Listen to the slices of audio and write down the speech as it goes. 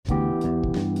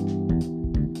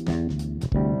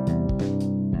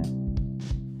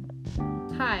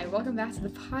welcome back to the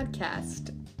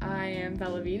podcast. I am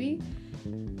Bella Vivi,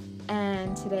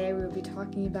 and today we will be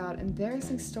talking about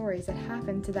embarrassing stories that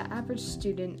happen to the average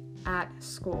student at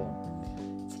school.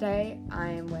 Today I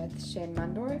am with Shane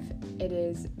Mundorf. It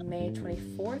is May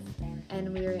 24th,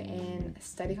 and we are in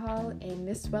study hall in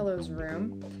Miss Swellow's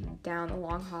room down the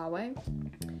long hallway.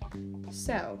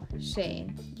 So,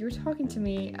 Shane, you were talking to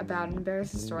me about an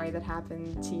embarrassing story that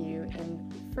happened to you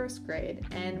in first grade,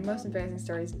 and most embarrassing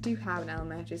stories do happen in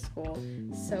elementary school,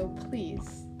 so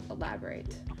please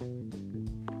elaborate.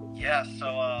 Yeah,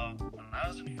 so when I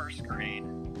was in first grade,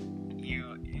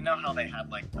 you know how they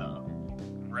had like the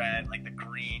red, like the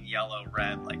green, yellow,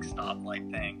 red, like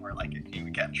stoplight thing, where like if you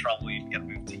would get in trouble, you'd get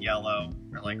moved to yellow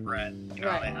or like red. You know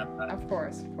Right. how they had that? Of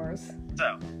course.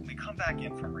 So we come back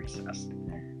in from recess,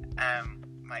 and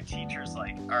my teacher's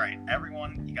like, all right,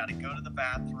 everyone, you got to go to the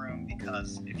bathroom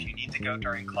because if you need to go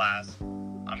during class,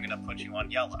 I'm going to put you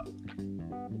on yellow.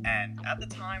 And at the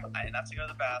time, I didn't have to go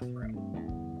to the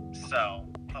bathroom. So,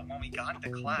 but when we got into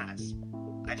class,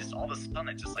 all of a sudden,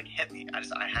 it just like hit me.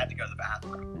 I had to go to the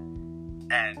bathroom.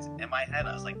 And in my head,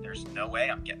 I was like, there's no way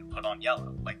I'm getting put on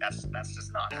yellow. Like, that's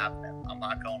just not happening. I'm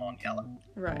not going on yellow.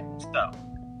 Right. So,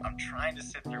 I'm trying to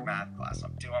sit through math class.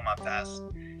 I'm doing my best,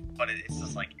 but it's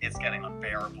just like, it's getting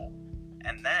unbearable.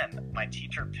 And then my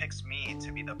teacher picks me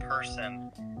to be the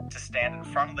person to stand in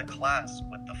front of the class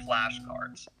with the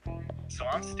flashcards. So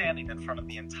I'm standing in front of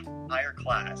the entire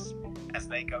class as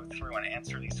they go through and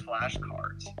answer these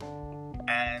flashcards.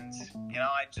 And,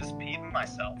 I just peed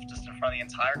myself just in front of the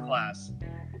entire class.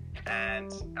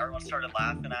 And everyone started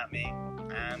laughing at me.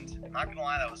 And I'm not going to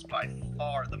lie, that was by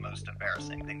far the most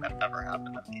embarrassing thing that ever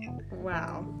happened to me.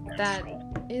 Wow. in That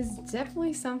school. is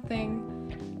definitely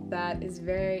something that is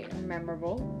very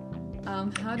memorable.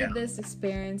 How did this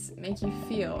experience make you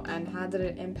feel, and how did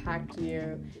it impact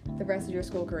you the rest of your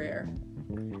school career?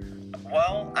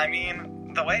 Well, I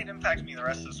mean, the way it impacted me the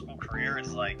rest of the school career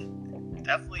is like,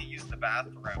 definitely use the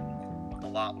bathroom a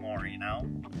lot more,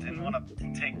 Didn't want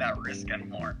to take that risk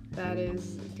anymore. That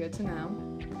is good to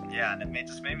know. Yeah, and it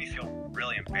just made me feel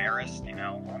really embarrassed,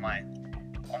 All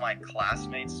my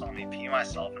classmates saw me pee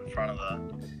myself in front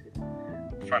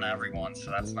of everyone, so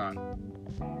that's not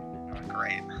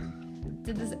great.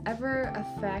 Did this ever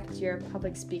affect your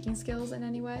public speaking skills in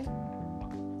any way?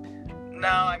 No,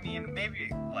 I mean,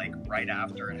 maybe like right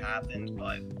after it happened,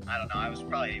 but I don't know, I was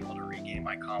probably able to regain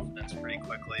my confidence pretty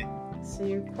quickly. So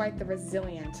you're quite the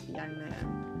resilient young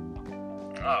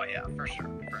man. Oh yeah, for sure.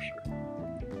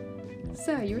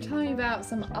 So you were telling me about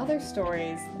some other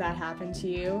stories that happened to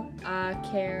you.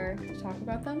 Care to talk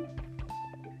about them?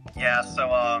 Yeah,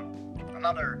 so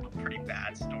another pretty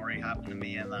bad story happened to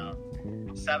me in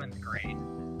 7th grade.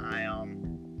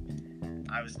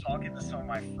 I was talking to some of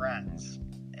my friends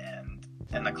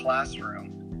in the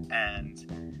classroom,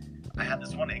 and I had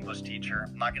this one English teacher.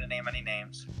 I'm not going to name any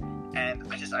names, and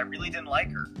I really didn't like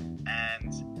her,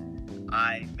 and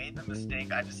I made the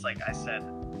mistake. I said,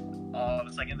 oh, it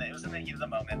was in the heat of the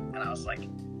moment, and I was like,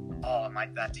 oh,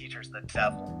 that teacher's the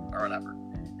devil or whatever.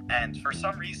 And for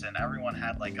some reason, everyone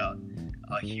had like a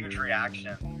huge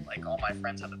reaction. Like all my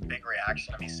friends had a big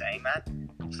reaction to me saying that.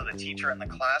 So the teacher in the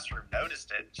classroom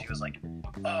noticed it. She was like,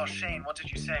 oh, Shane, what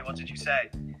did you say?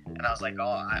 And I was like, oh,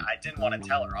 I didn't want to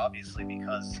tell her, obviously,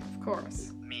 because Of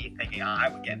course. me thinking I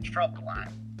would get in trouble. I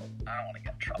don't want to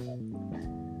get in trouble.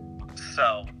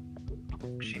 So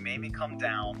she made me come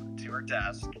down to her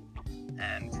desk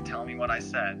and tell me what I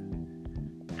said.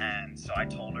 And so I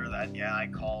told her that, yeah, I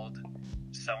called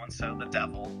so-and-so the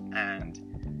devil.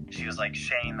 And she was like,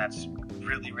 Shane, that's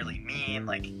really, really mean.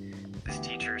 Like, this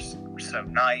teacher's so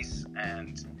nice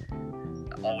and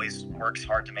always works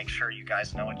hard to make sure you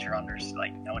guys know what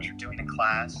know what you're doing in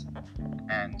class.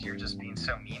 And you're just being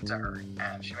so mean to her.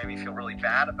 And she made me feel really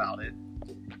bad about it.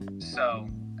 So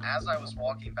as I was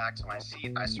walking back to my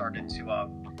seat, I started to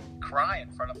cry in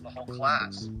front of the whole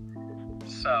class.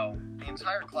 So the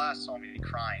entire class saw me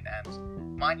crying,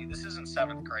 and mind you, this isn't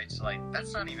 7th grade, so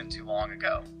that's not even too long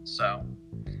ago. So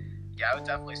yeah, I would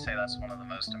definitely say that's one of the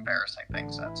most embarrassing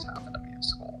things that's happened to me in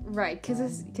school. Right,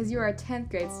 because you are a 10th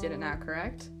grade student now,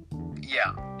 correct?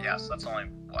 Yeah, so that's only,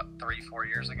 3-4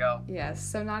 years ago? Yes,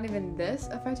 so not even this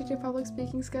affected your public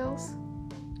speaking skills?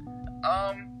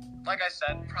 Like I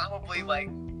said, probably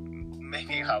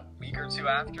maybe a week or two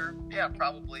after. Yeah,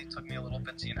 probably took me a little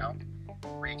bit to,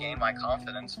 regain my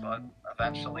confidence, but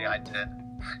eventually I did.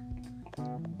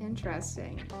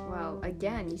 Interesting. Well,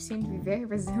 again, you seem to be very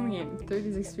resilient through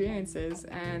these experiences,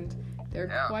 and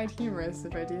they're quite humorous,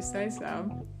 if I do say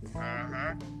so.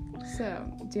 Mm-hmm.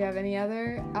 So, do you have any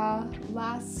other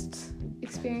last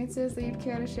experiences that you'd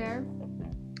care to share?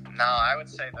 No, I would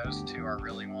say those two are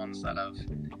really ones that have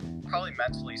probably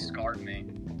mentally scarred me,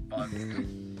 but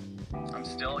I'm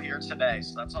still here today,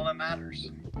 so that's all that matters.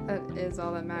 That is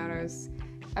all that matters.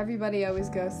 Everybody always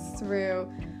goes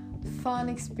through fun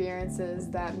experiences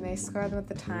that may scar them at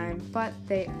the time, but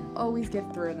they always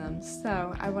get through them.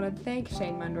 So I want to thank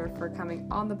Shane Mundorf for coming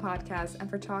on the podcast and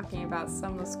for talking about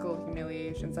some of the school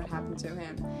humiliations that happened to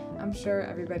him. I'm sure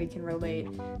everybody can relate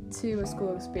to a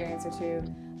school experience or two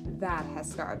that has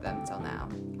scarred them till now.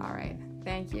 All right,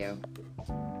 thank you.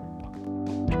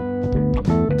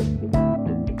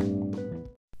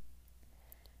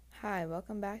 Hi,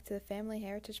 welcome back to the Family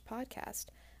Heritage Podcast.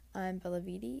 I'm Bella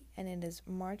Vidi, and it is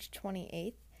March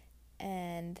 28th,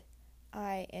 and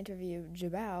I interviewed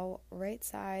Jabao right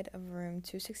side of room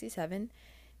 267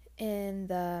 in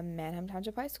the Manheim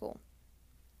Township High School.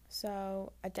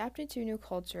 So, adapting to a new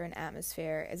culture and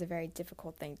atmosphere is a very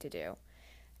difficult thing to do.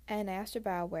 And I asked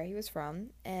Jabao where he was from,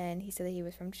 and he said that he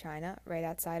was from China, right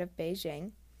outside of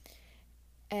Beijing.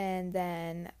 And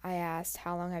then I asked,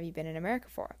 how long have you been in America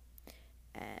for?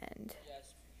 And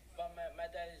yes, but my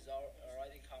dad is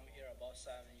already come here about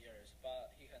 7 years,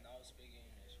 but he cannot speak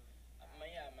English. My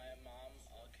mom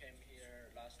came here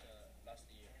last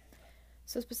year.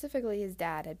 so specifically, his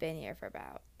dad had been here for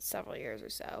about several years or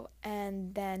so,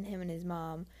 and then him and his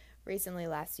mom recently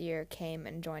last year came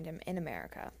and joined him in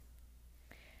America.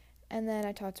 And then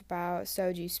I talked about,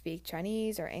 so do you speak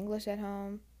Chinese or English at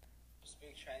home?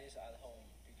 Speak Chinese at home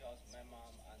because my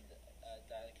mom and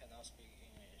dad cannot speak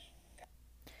English.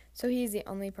 So he's the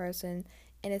only person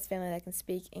in his family that can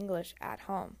speak English at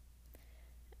home.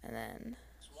 And then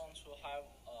Just want to have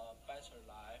a better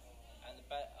life and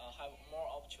have more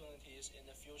opportunities in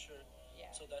the future.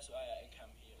 Yeah. So that's why I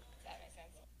came here. That makes sense.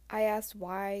 I asked,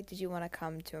 why did you want to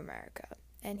come to America?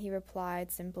 And he replied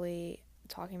simply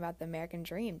talking about the American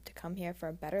dream, to come here for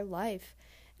a better life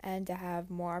and to have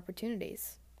more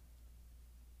opportunities.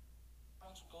 I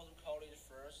want to go to college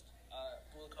first,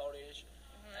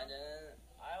 and then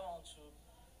I want to.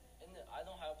 I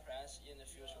don't have plans in the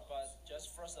future, but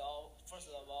just first of all,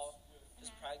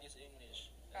 just practice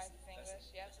English. Practice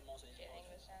English, That's the most important.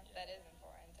 English, that is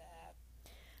important to have.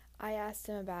 I asked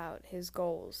him about his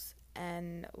goals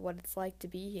and what it's like to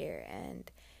be here, and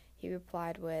he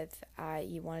replied with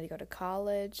he wanted to go to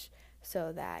college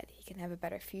so that he can have a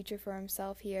better future for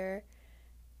himself here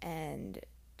and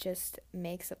just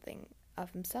make something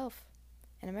of himself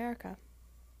in America.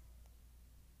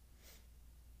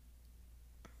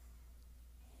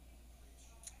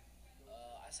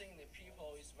 I think the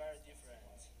people is very different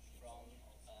from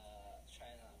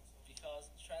China because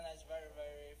China is very,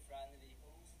 very friendly,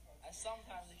 and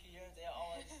sometimes here they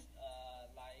always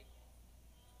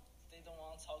they don't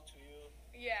want to talk to you.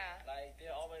 Yeah. Like they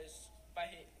always I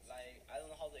don't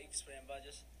know how to explain, but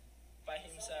just by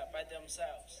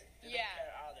themselves. They don't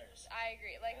care others. I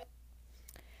agree.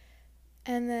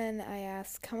 And then I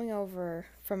asked, coming over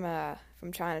from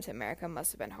China to America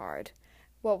must have been hard.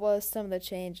 What was some of the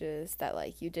changes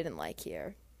that you didn't like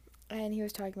here? And he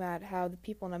was talking about how the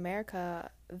people in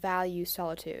America value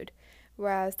solitude,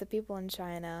 whereas the people in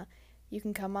China, you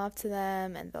can come up to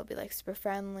them and they'll be super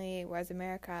friendly, whereas in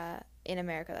America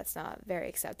that's not very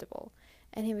acceptable.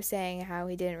 And he was saying how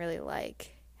he didn't really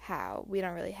like how we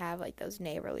don't really have those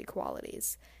neighborly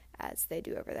qualities as they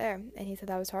do over there, and he said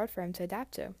that was hard for him to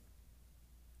adapt to.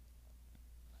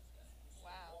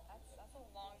 Wow, that's a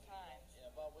long time. Yeah,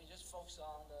 but we just focus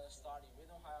on the study. We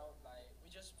don't have we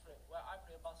just play. Well, I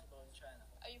play basketball in China.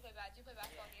 Oh, do you play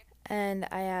basketball here? And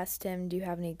I asked him, do you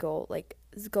have any goals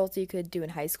you could do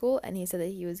in high school? And he said that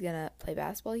he was going to play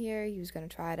basketball here. He was going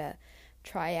to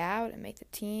try out and make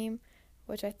the team,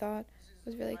 which I thought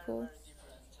was really cool. Very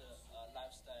different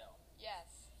lifestyle.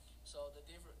 Yes. So the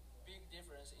big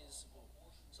difference is school.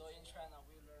 So in China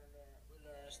we learn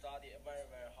study very,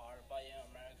 very hard, but in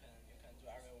American you can do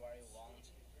everywhere you want.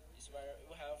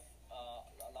 We have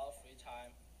a lot of free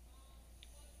time,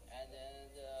 and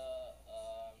then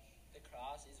the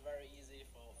class is very easy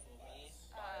for me.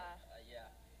 Yeah,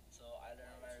 so I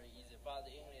learn very easy. But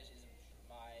the English is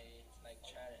my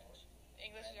challenge.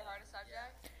 English is your hardest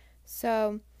subject?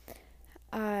 So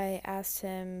I asked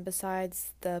him,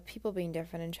 besides the people being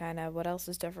different in China, what else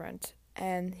is different?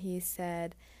 And he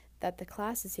said that the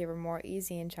classes here were more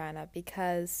easy in China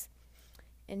because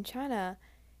in China,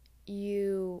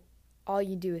 all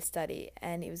you do is study.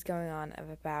 And he was going on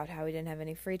about how he didn't have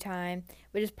any free time,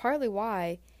 which is partly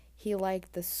why he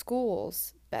liked the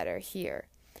schools better here.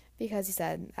 Because he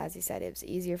said, as he said, it was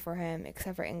easier for him,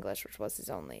 except for English, which was his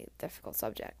only difficult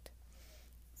subject.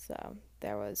 So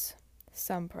there was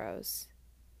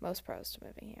most pros to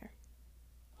moving here.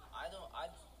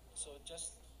 So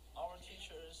just our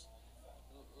teachers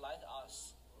let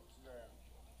us learn.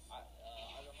 I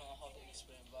don't know how to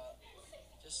explain, but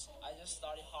I just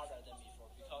study harder than before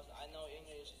because I know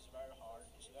English is very hard.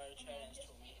 It's very challenging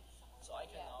to me. So I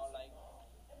can now like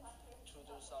to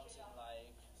do something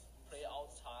like play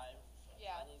outside.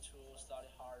 Yeah. I need to study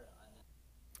harder. And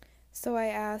So I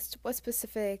asked what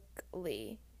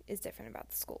specifically is different about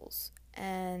the schools,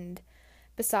 and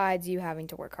besides you having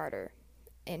to work harder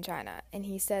in China. And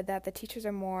he said that the teachers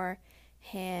are more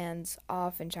hands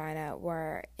off in China,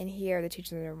 where in here the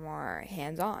teachers are more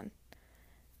hands on.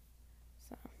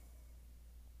 So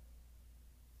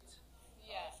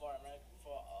Yeah. for American,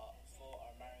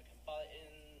 but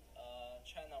in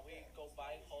China we go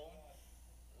back home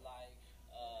like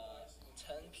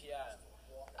 10 p.m.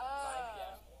 9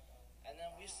 p.m. and then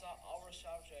we saw our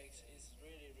subjects is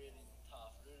really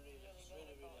tough, really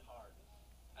hard,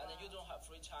 and then you don't have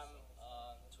free time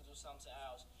to do something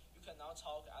else. You can now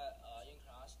talk in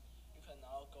class. You can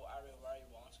now go everywhere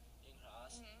you want in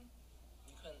class.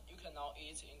 You can now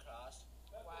eat in class.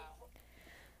 Wow.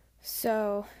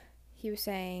 So he was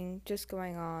saying, just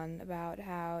going on about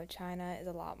how China is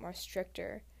a lot more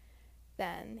stricter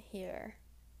than here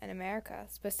in America,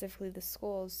 specifically the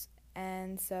schools.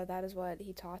 And so that is what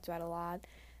he talked about a lot,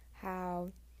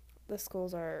 how the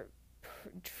schools are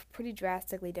pretty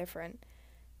drastically different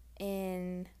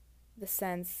in the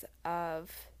sense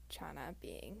of China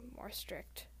being more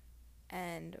strict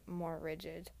and more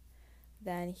rigid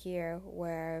than here,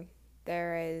 where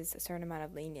there is a certain amount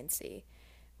of leniency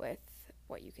with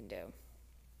what you can do.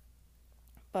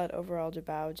 But overall,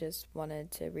 Jabao just wanted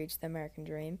to reach the American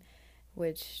dream,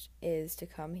 which is to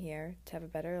come here to have a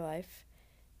better life.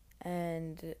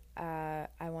 And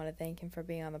I want to thank him for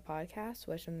being on the podcast.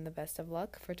 Wish him the best of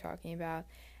luck for talking about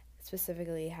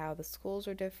specifically how the schools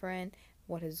are different,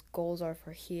 what his goals are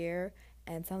for here,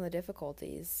 and some of the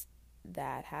difficulties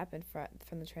that happened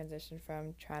from the transition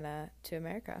from China to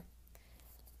America.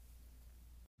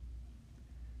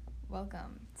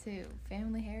 Welcome to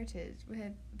Family Heritage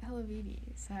with Bellavidi.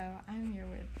 So I'm here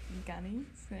with Gunny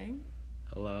Singh.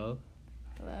 Hello.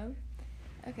 Hello.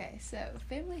 Okay, so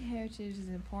family heritage is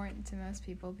important to most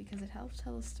people because it helps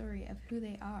tell the story of who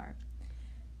they are.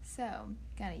 So,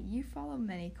 Gunny, you follow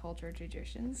many cultural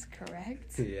traditions,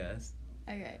 correct? Yes.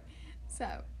 Okay,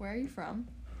 so where are you from?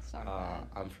 Start with that.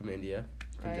 I'm from India,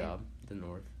 Punjab, the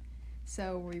north.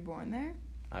 So, were you born there?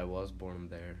 I was born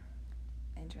there.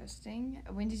 Interesting.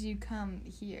 When did you come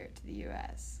here to the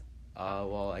U.S.?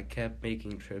 Well, I kept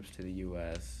making trips to the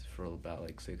U.S. for about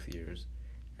 6 years,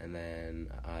 and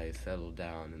then I settled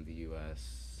down in the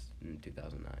U.S. in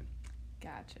 2009.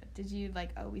 Gotcha. Did you,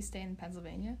 always stay in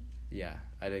Pennsylvania? Yeah,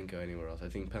 I didn't go anywhere else. I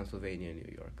think Pennsylvania and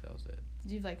New York, that was it.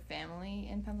 Did you have, family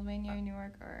in Pennsylvania or New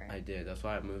York, or? I did. That's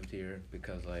why I moved here,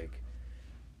 because, my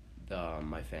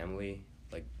family,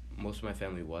 most of my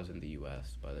family was in the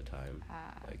U.S. by the time,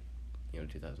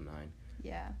 2009.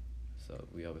 Yeah. So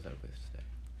we always had a place to stay.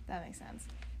 That makes sense.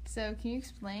 So can you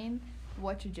explain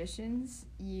what traditions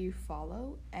you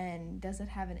follow, and does it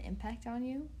have an impact on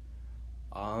you?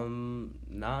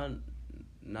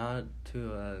 Not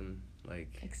to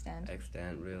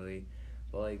Extent really,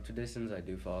 but traditions I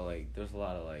do follow. There's a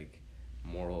lot of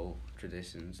moral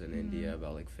traditions in India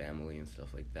about family and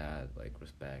stuff like that,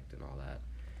 respect and all that,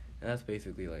 and that's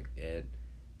basically it.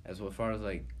 As far as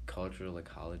culture,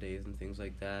 holidays and things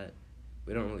like that,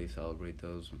 we don't really celebrate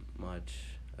those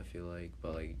much, I feel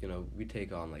but we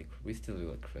take on we still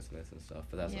do Christmas and stuff,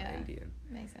 but that's not Indian.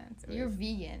 Makes sense. You're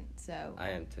vegan, so I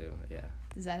am too. Yeah.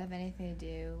 Does that have anything to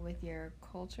do with your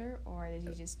culture, or did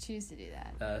you just choose to do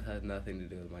that? That had nothing to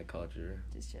do with my culture.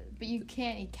 But you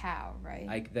can't eat cow,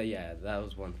 right? That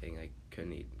was one thing. I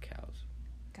couldn't eat cows.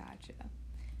 Gotcha.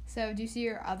 So do you see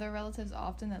your other relatives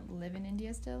often that live in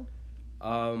India still?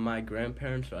 My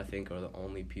grandparents, I think, are the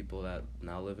only people that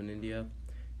now live in India,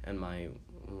 and my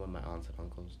aunts and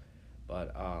uncles.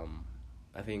 But I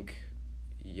think,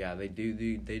 they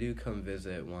do come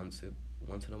visit once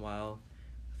in a while.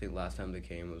 I think last time they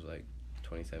came was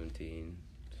 2017,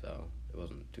 so it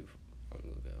wasn't too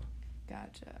long ago.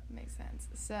 Gotcha, makes sense.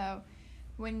 So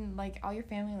when all your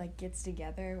family gets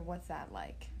together, what's that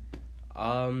like?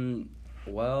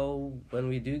 Well, when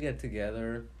we do get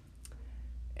together,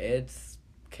 it's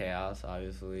chaos,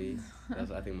 obviously.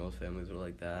 I think most families are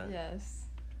like that. Yes.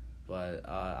 But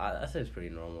I say it's pretty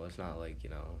normal. It's not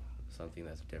something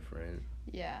that's different.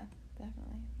 Yeah,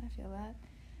 definitely. I feel that.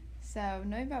 So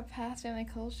knowing about past family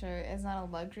culture is not a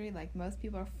luxury most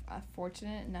people are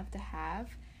fortunate enough to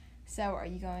have. So are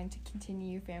you going to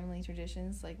continue family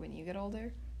traditions when you get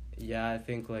older? Yeah, I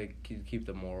think you keep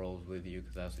the morals with you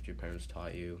because that's what your parents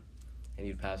taught you, and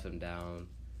you'd pass them down.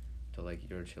 to like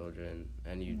your children,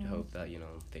 and you'd hope that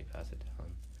they pass it down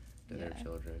to their Yeah.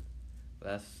 children.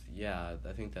 I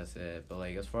think that's it. But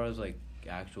like as far as like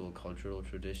actual cultural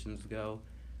traditions go,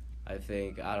 I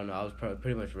think I don't know. I was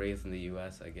pretty much raised in the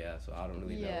U.S. I guess, so I don't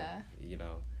really Yeah.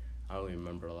 know. I don't really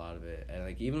remember a lot of it, and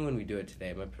like even when we do it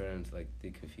today, my parents like they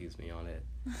confuse me on it.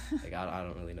 Like I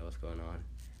don't really know what's going on.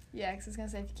 Yeah, because I was gonna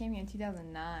say if you came here in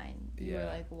 2009, you were Yeah.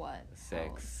 like what?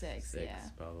 Oh, six. Yeah.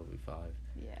 Probably 5,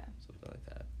 Yeah. something like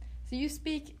that. So you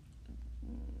speak.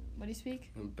 What do you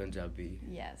speak? Punjabi.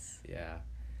 Yes. Yeah.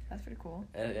 That's pretty cool.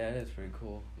 Yeah, it is pretty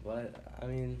cool. But I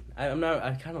mean, I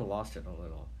kind of lost it a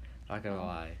little. Not gonna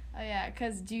lie. Oh yeah,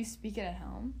 because do you speak it at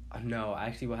home? No,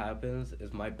 actually, what happens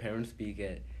is my parents speak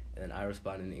it, and I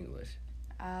respond in English.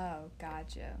 Oh,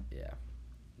 gotcha. Yeah.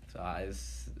 So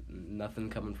it's nothing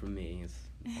coming from me. It's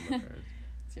all my parents.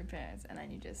 It's your parents, and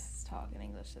then you just talk in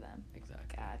English to them.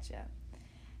 Exactly. Gotcha.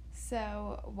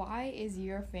 So, why is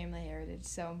your family heritage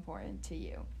so important to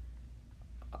you?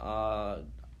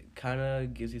 Kind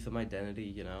of gives you some identity,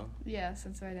 you know? Yeah,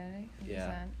 sense of identity. 100%.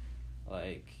 Yeah.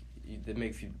 Like, it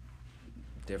makes you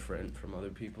different from other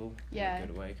people. Yeah. In a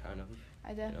good way, kind of.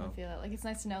 I definitely feel it. Like, it's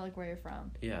nice to know, like, where you're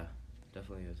from. Yeah,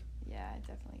 definitely is. Yeah, I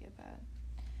definitely get that.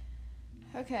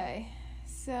 Okay,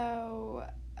 so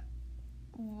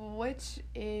which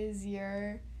is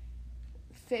your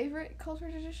favorite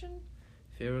cultural tradition?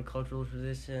 Favorite cultural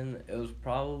tradition? It was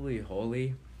probably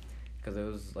Holi, because it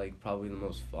was, like, probably the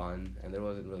most fun, and there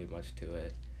wasn't really much to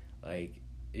it. Like,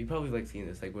 you probably, like, seen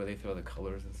this, like, where they throw the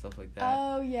colors and stuff like that.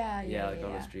 Oh, yeah.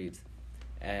 On the streets.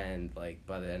 And, like,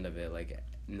 by the end of it, like,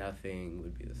 nothing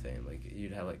would be the same. Like,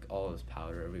 you'd have, like, all this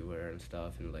powder everywhere and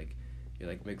stuff, and, like, you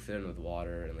like, mix it in with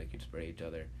water, and, like, you'd spray each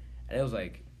other. And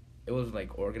it wasn't,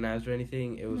 like, organized or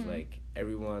anything. It was, like,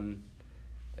 everyone,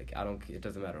 like, it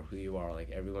doesn't matter who you are,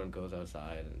 like, everyone goes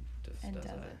outside and just does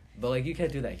that. it. But, like, you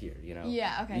can't do that here, you know?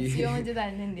 Yeah, okay, so you only did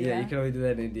that in India. Yeah, you can only do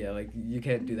that in India. Like, you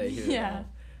can't do that here Yeah. at all.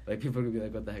 Like, people are gonna be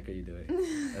like, what the heck are you doing?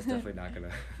 That's definitely not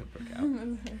gonna work out.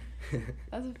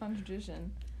 That's a fun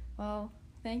tradition. Well,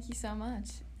 thank you so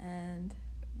much, and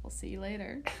we'll see you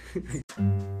later.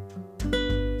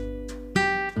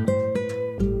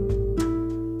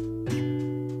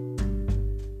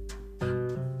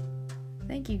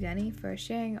 Thank you, Denny, for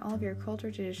sharing all of your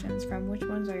cultural traditions, from which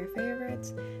ones are your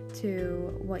favorites,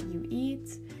 to what you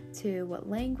eat, to what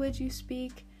language you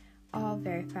speak. All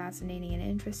very fascinating and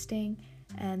interesting.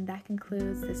 And that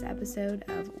concludes this episode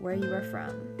of Where You Are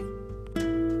From.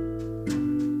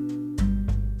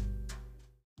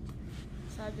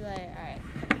 So I'd be like, alright,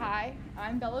 hi,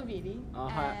 I'm Bella Vidi,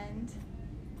 Hi. and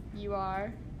you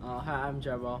are? Hi, I'm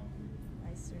Jabal.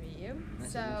 Nice to meet you.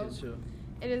 Nice So to meet you too.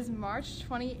 it is March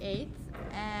 28th,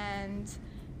 and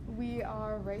we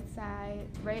are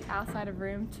right outside of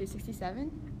room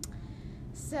 267.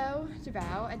 So,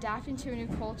 Jabal, adapting to a new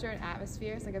culture and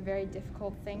atmosphere is like a very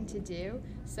difficult thing to do.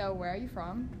 So, where are you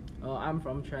from? I'm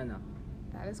from China.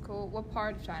 That is cool. What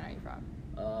part of China are you from?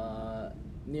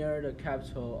 Near the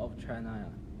capital of China,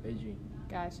 Beijing.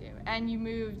 Got you. And you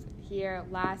moved here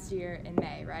last year in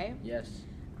May, right? Yes.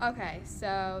 Okay,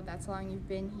 so that's how long you've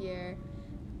been here.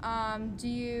 Do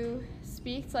you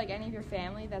speak to like any of your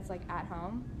family that's like at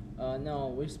home? No,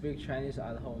 we speak Chinese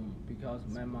at home because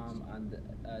my mom and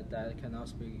dad cannot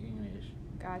speak English.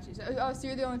 Got you. So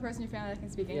you're the only person in your family that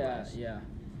can speak English? Yeah.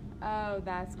 Oh,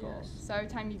 that's cool. Yes. So every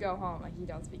time you go home, like you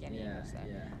don't speak any English there.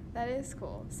 Yeah. That is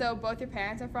cool. So both your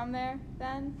parents are from there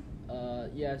then?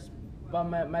 Yes, but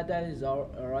my dad is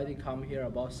already come here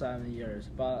about 7 years,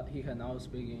 but he cannot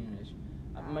speak English.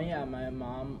 My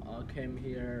mom came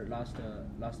here last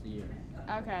year.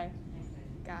 Okay,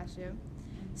 got you.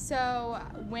 So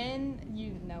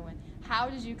how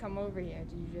did you come over here?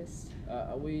 Did you just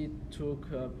We took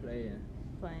a plane.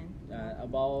 plane?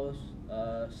 About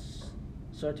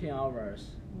 13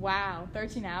 hours. Wow,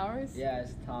 13 hours? Yeah,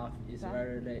 it's tough. It's Tough?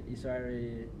 very late. It's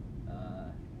very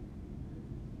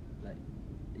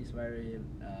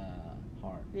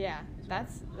hard. Yeah,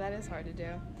 that is hard to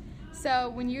do. So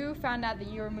when you found out that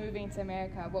you were moving to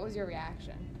America, what was your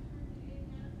reaction?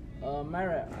 My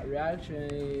reaction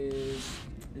is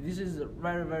this is a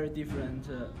very, very different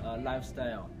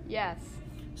lifestyle. Yes.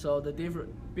 So the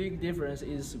big difference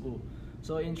is school.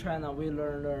 So in China, we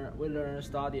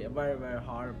study very, very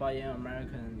hard. But in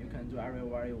American, you can do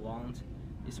everywhere you want.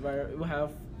 We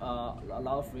have a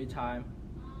lot of free time,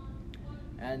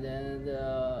 and then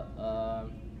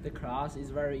the class is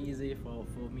very easy for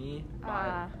me.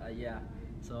 But, yeah,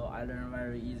 so I learn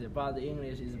very easy. But the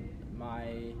English is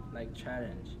my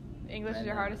challenge. English is And,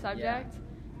 your hardest subject?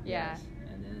 Yeah. Yes.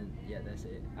 And then that's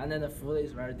it. And then the food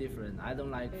is very different. I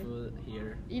don't like food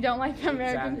here. You don't like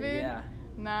American Exactly, food? Yeah.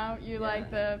 No, you Yeah.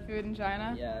 like the food in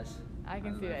China? Yes. I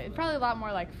can see love that. It's food. probably a lot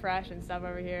more like fresh and stuff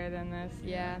over here than this.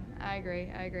 Yeah, Yeah. I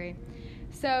agree.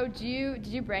 So, did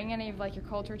you bring any of like your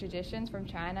cultural traditions from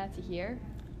China to here?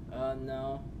 No,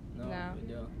 No.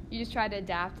 we don't. You just tried to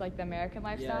adapt like the American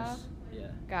lifestyle? Yes. Yeah.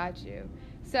 Got you.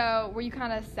 So, were you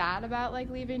kind of sad about like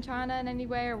leaving China in any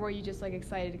way, or were you just like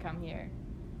excited to come here?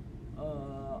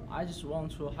 I just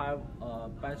want to have a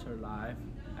better life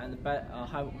and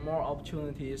have more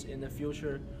opportunities in the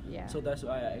future. Yeah. So that's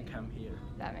why I came here.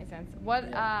 That makes sense.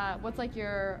 Yeah. What's like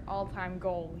your all-time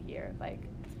goal here? Like,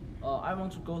 I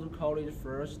want to go to college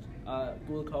first,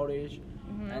 good college,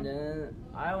 Mhm. and then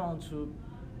I want to.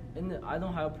 I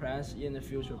don't have plans in the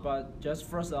future, but just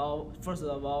first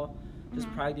of all, just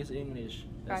Mhm. practice English.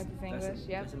 practice English.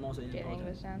 Yep. That's the most Get important.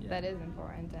 English down. Yeah. That is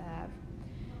important to have.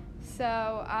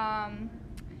 So,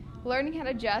 learning how to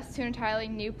adjust to an entirely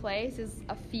new place is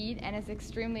a feat and it's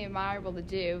extremely admirable to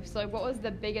do. So, like, what was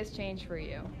the biggest change for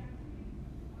you?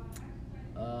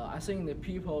 I think the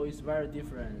people is very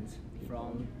different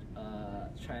from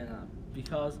China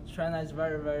because China is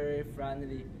very very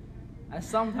friendly, and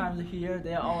sometimes here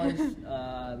they always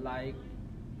like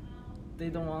they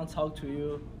don't want to talk to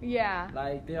you. Yeah.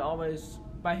 Like they always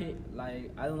like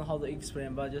I don't know how to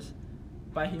explain, but just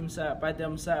by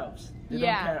themselves. They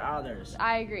Yeah. don't care others.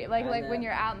 I agree. Like And, when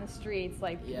you're out in the streets,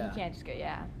 like you yeah. can't just go.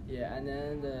 Yeah. Yeah, and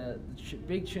then the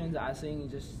big change I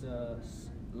think is just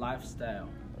lifestyle.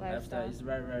 Lifestyle. Is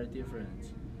very very different.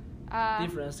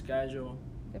 Different Schedule.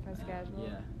 schedule.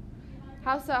 Yeah.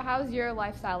 How's your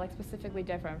lifestyle like specifically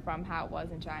different from how it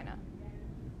was in China?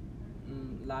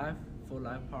 Life for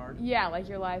life part. Yeah, like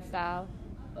your lifestyle.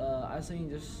 I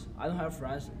think just I don't have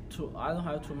friends. I don't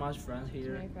have too much friends Too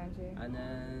here. many friends here. And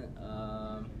then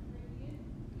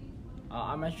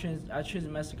I change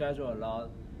my schedule a lot,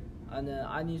 and then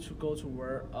I need to go to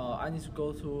work. I need to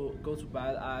go to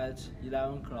bed at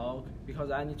 11 o'clock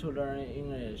because I need to learn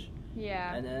English.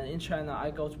 Yeah. And then in China,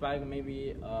 I go to bed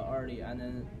maybe early, and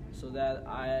then so that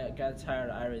I get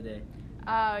tired every day.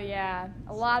 Oh yeah,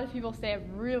 a lot of people stay up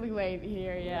really late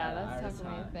here. Yeah, that's every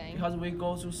definitely a time. thing. Because we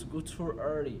go to school too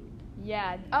early.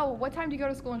 Yeah. Oh, what time do you go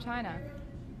to school in China?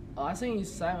 I think it's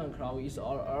 7 o'clock. It's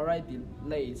already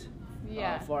late.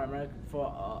 Yeah. For American,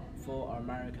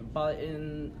 but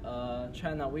in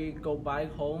China we go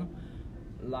back home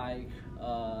like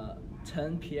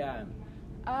 10 p.m.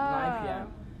 9 p.m.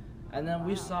 And then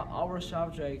we Wow. saw our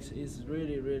subjects is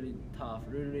really really tough,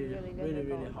 really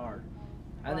difficult. hard.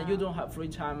 And then Wow. you don't have free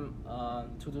time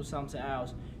to do something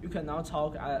else. You can now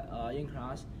talk in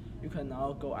class. You can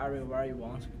now go everywhere you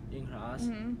want in class.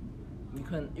 Mhm.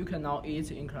 You can now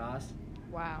eat in class.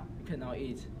 Wow. You can now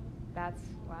eat. That's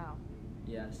wow.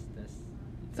 Yes, that's.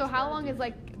 So that's how very long is different.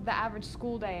 like the average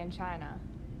school day in China?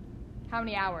 How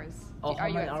many hours? Oh, are how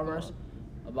you many at school? hours?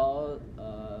 About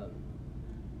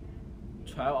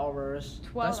 12 hours.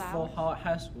 12 That's hours? for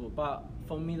high school, but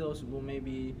for middle school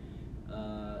maybe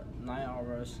 9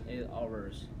 hours, 8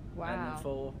 hours. Wow.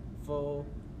 And for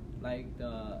like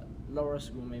the lower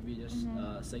school maybe just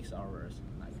Mhm. 6 hours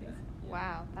like that. Yeah.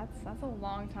 Wow, that's a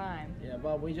long time. Yeah,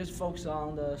 but we just focus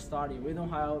on the study. We don't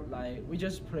have like we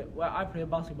just play. Well, I play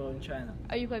basketball in China.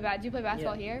 Oh, you play do you play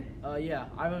basketball Yeah. here? Yeah,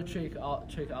 I will check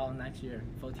out next year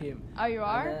for team. Oh, you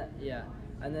are? And then, yeah,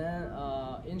 and then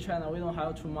in China we don't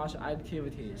have too much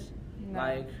activities No.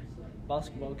 like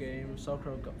basketball game,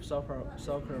 soccer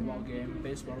ball game,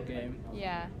 baseball game.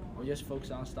 Yeah. We just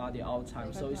focus on study all the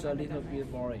time, so Focus it's a on little academics.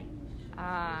 bit boring.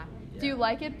 Ah. Do Yeah. you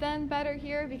like it then better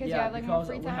here because you Yeah, have like more because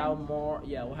free we time? have more.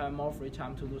 Yeah, we have more free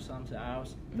time to do something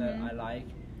else that Mhm. I like,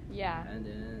 Yeah. and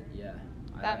then yeah.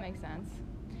 That makes sense.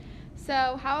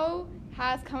 So, how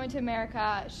has coming to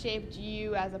America shaped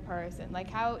you as a person? Like,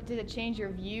 how did it change your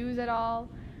views at all,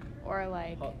 or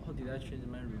like, How did I change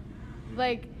my room?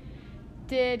 like,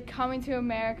 did coming to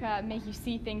America make you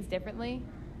see things differently?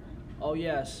 Oh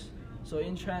yes. So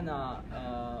in China,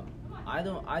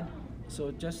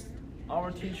 so just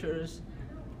our teachers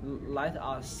let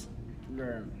us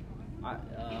learn. I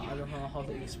don't know how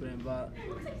to explain, but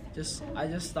I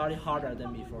just study harder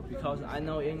than before because I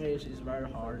know English is very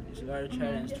hard. It's very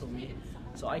challenging to me,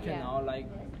 so I can Yeah. now like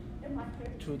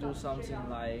to do something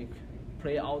like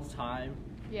play all the time.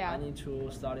 Yeah. I need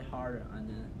to study harder, and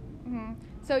then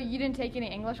So you didn't take any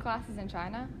English classes in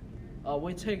China?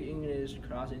 we take English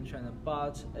class in China,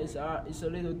 but it's a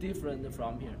little different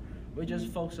from here. We just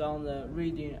focus on the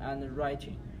reading and the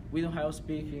writing. We don't have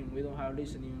speaking. We don't have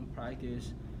listening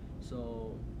practice.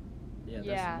 So, that's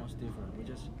Yeah. the most different. We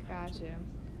just Got you.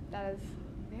 That is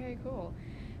very cool.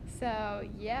 So,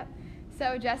 yep.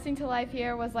 So adjusting to life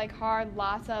here was like hard,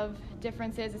 lots of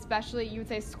differences, especially you would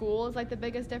say school is like the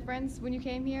biggest difference when you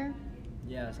came here?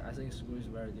 Yes, I think school is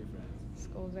very different.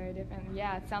 School is very different.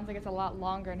 Yeah, it sounds like it's a lot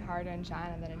longer and harder in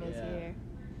China than it is Yeah. here.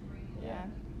 Yeah,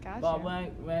 gotcha. But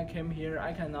when I came here,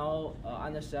 I can now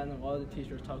understand what the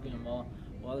teacher is talking about,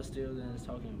 what the student is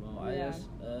talking about. Yeah.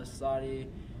 I just study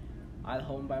at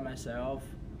home by myself,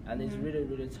 and it's Mhm. really,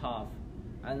 really tough.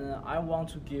 And I want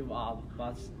to give up,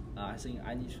 but I think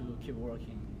I need to keep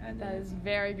working. And That is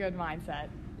very good mindset.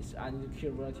 I need to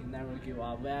keep working, never give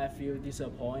up. When I feel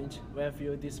disappointed, when I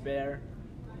feel despair,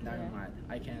 never Yeah. mind.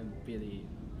 I can beat it.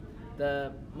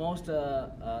 The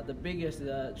biggest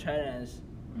challenge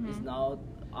is Mhm. not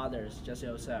others, just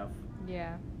yourself.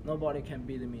 Yeah. Nobody can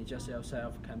beat me, just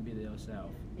yourself can beat yourself.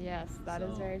 Yes, that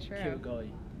is So, very true. Keep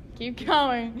going. Keep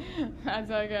going. That's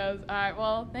how it goes. All right,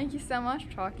 well, thank you so much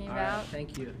for talking All about. right,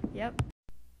 thank you. Yep.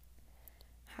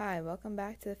 Hi, welcome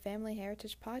back to the Family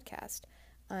Heritage Podcast.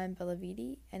 I'm Bella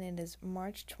Vidi, and it is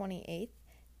March 28th,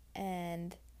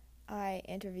 and I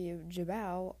interviewed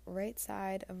Jabao right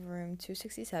side of room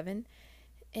 267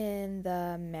 in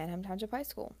the Manheim Township High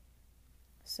School.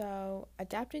 So,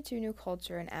 adapting to a new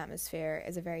culture and atmosphere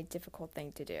is a very difficult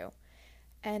thing to do.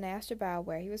 And I asked Jabao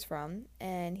where he was from,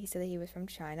 and he said that he was from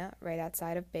China, right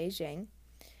outside of Beijing.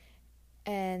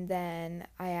 And then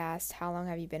I asked, how long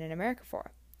have you been in America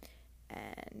for?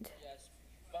 And Yes,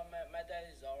 but my dad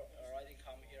is already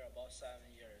come here about 7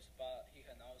 years, but he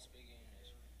cannot speak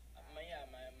English.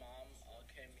 My mom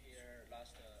came here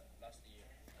last year.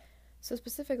 so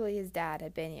specifically his dad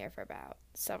had been here for about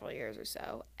several years or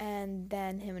so, and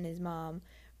then him and his mom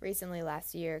recently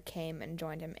last year came and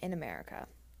joined him in America.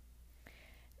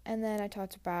 And then I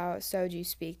talked about, so do you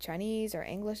speak Chinese or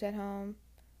English at home?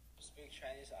 Speak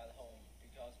Chinese at home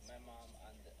because my mom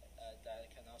and dad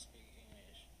cannot speak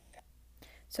English.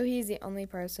 So he's the only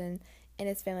person in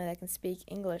his family that can speak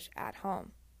English at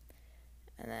home.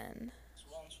 And then Just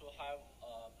want to have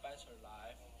a better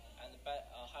life and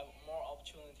have more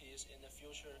opportunities in the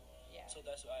future. Yeah. So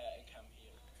that's why I came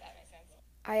here. That makes sense.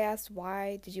 I asked,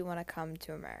 why did you want to come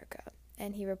to America?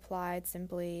 And he replied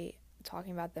simply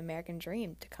talking about the American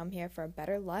dream, to come here for a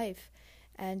better life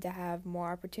and to have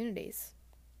more opportunities.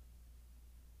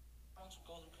 I want to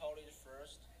go to college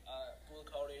first,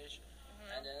 good college,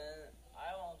 and then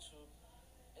I want to.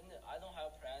 I don't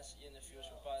have plans in the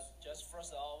future, but just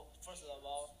first of all,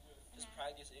 just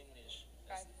practice English.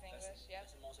 Practice English, yep.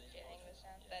 That's the most Get important. English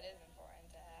in. That is important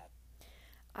to have.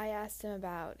 I asked him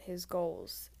about his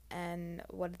goals and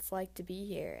what it's like to be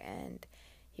here, and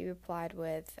he replied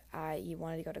with he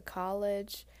wanted to go to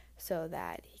college so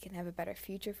that he can have a better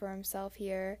future for himself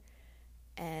here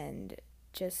and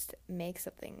just make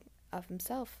something of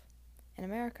himself in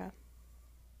America.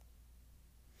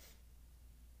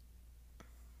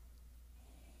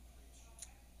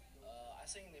 I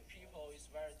think the people is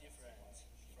very different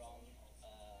from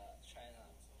China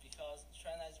because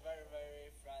China is very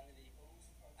very friendly,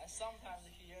 and sometimes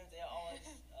here they always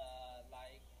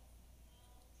like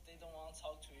they don't want to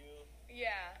talk to you.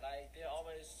 Yeah. Like they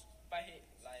always like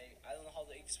I don't know how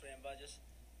to explain, but just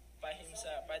by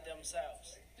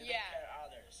themselves. They Yeah. don't care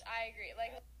others. I agree.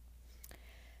 Like,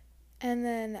 And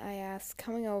then I asked,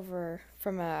 coming over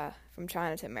from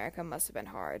China to America must have been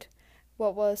hard.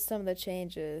 What was some of the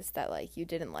changes that you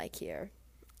didn't like here?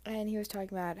 And he was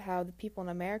talking about how the people in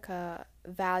America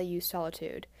value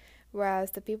solitude,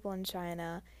 whereas the people in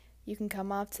China, you can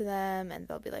come up to them and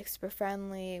they'll be super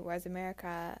friendly, whereas in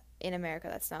America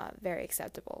that's not very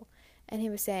acceptable. And he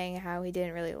was saying how he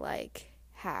didn't really like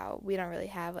how we don't really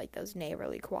have those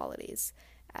neighborly qualities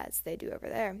as they do over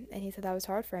there, and he said that was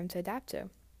hard for him to adapt to.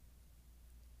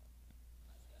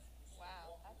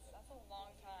 wow, that's a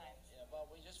long time. Yeah, but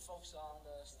we just focus on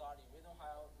the study. We don't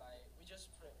have we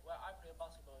just play. Well, I play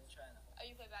basketball in China. Oh, do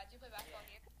you play basketball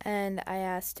here? And I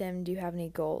asked him, do you have any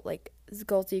goals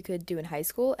that you could do in high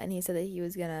school? And he said that he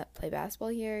was going to play basketball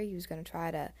here. He was going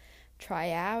to try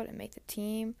out and make the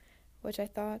team, which I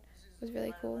thought was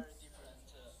really cool. Very different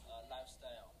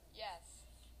lifestyle. Yes.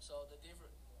 So the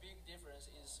big difference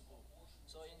is school.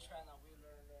 So in China, we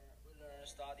learn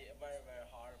study very very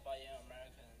hard. But in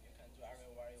American, you can do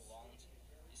everywhere you want.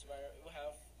 We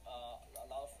have a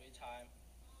lot of free time,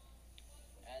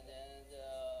 and then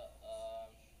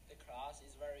the class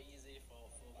is very easy for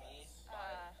me.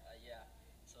 But, yeah,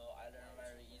 so I learn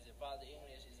very easy. But the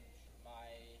English is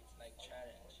my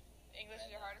challenge. English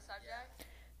is your hardest subject?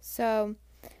 So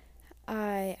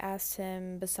I asked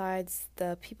him, besides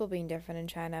the people being different in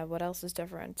China, what else is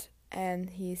different? And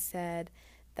he said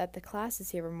that the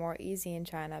classes here were more easy in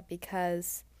China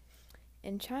because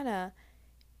in China,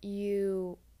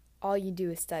 you all you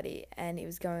do is study. And he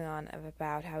was going on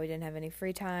about how he didn't have any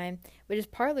free time, which is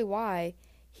partly why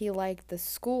he liked the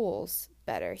schools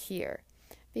better here.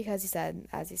 Because he said,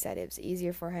 as he said, it was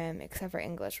easier for him, except for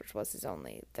English, which was his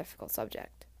only difficult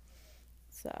subject.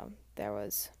 So there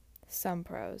was some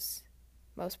pros,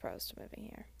 most pros to moving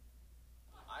here.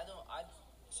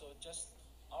 So just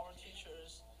our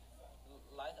teachers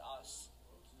let us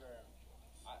learn.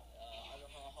 I don't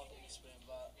know how to explain,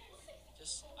 but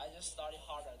I just study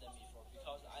harder than before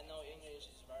because I know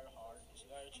English is very hard. It's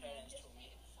very challenging to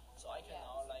me. So I can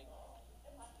now like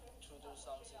to do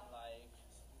something like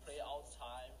play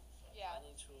outside. Yeah. I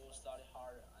need to study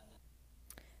harder.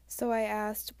 So I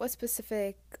asked what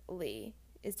specifically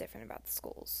is different about the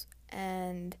schools,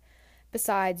 and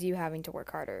besides you having to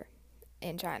work harder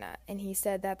in China. And he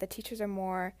said that the teachers are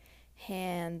more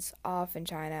hands-off in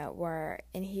China, where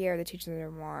in here the teachers are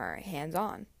more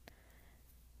hands-on.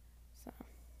 So.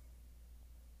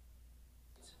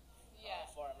 Yeah.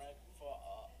 For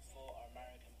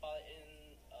American, but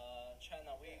in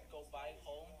China we go back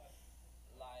home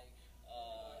like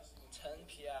 10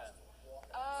 p.m.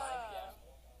 9 p.m.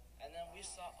 and then we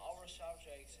saw our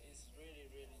subjects is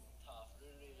really tough,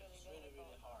 really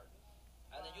hard,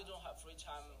 and then you don't have free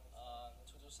time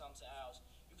to do something else.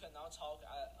 You can now talk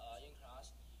in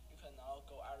class. You can now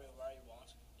go everywhere you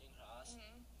want in class.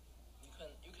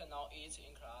 You can now eat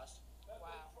in class.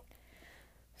 Wow.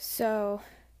 So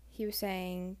he was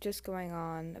saying, just going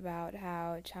on about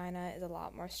how China is a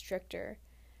lot more stricter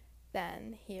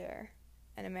than here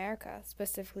in America,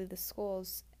 specifically the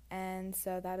schools. And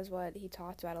so that is what he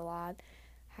talked about a lot,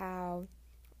 how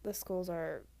the schools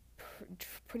are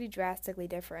pretty drastically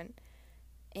different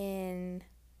in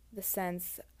the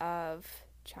sense of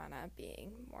China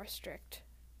being more strict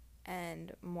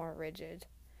and more rigid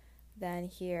than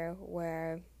here,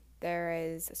 where there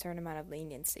is a certain amount of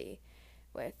leniency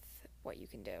with what you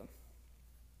can do.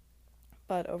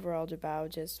 But overall, Jabao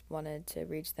just wanted to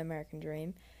reach the American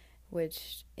dream,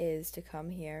 which is to come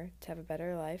here to have a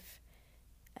better life.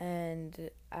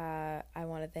 And I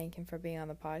want to thank him for being on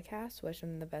the podcast. Wish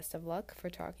him the best of luck for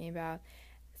talking about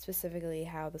specifically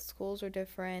how the schools are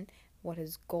different, what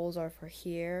his goals are for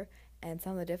here, and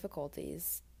some of the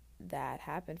difficulties that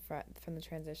happened from the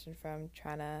transition from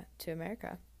China to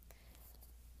America.